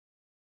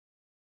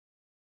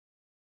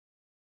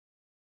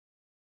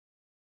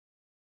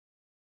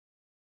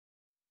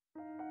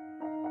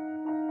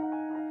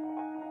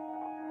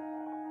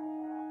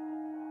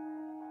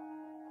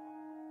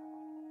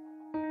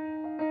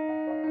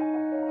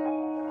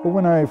Well,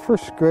 when I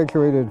first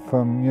graduated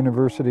from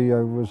university,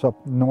 I was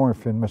up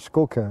north in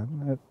Muskoka.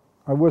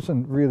 I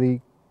wasn't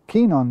really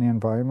keen on the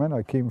environment.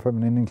 I came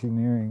from an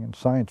engineering and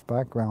science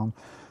background.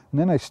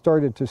 And then I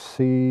started to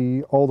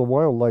see all the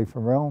wildlife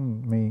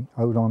around me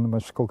out on the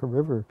Muskoka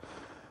River.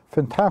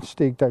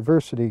 Fantastic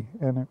diversity,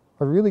 and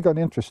I really got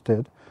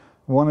interested,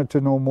 wanted to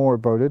know more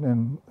about it,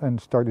 and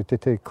started to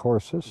take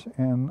courses.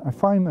 And I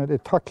find that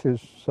it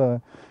touches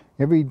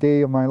every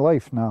day of my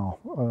life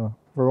now.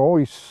 We're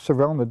always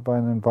surrounded by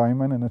an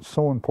environment, and it's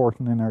so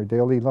important in our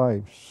daily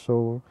lives.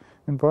 So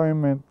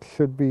environment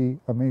should be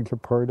a major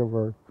part of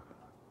our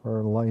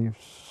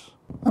lives.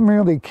 I'm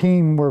really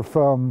keen with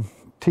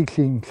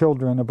teaching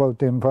children about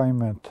the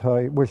environment.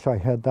 I wish I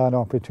had that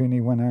opportunity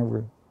when I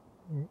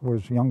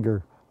was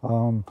younger.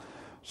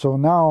 So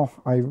now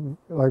I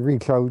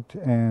reach out,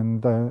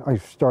 and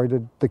I've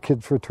started the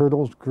Kids for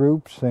Turtles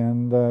groups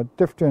and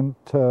different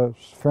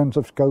Friends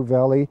of Scout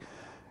Valley,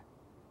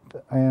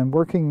 and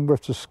working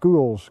with the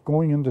schools,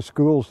 going into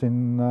schools,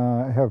 and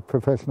I have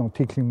professional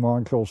teaching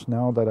modules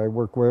now that I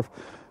work with.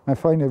 I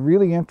find it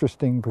really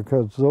interesting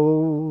because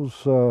those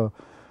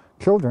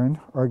children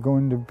are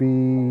going to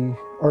be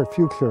our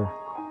future.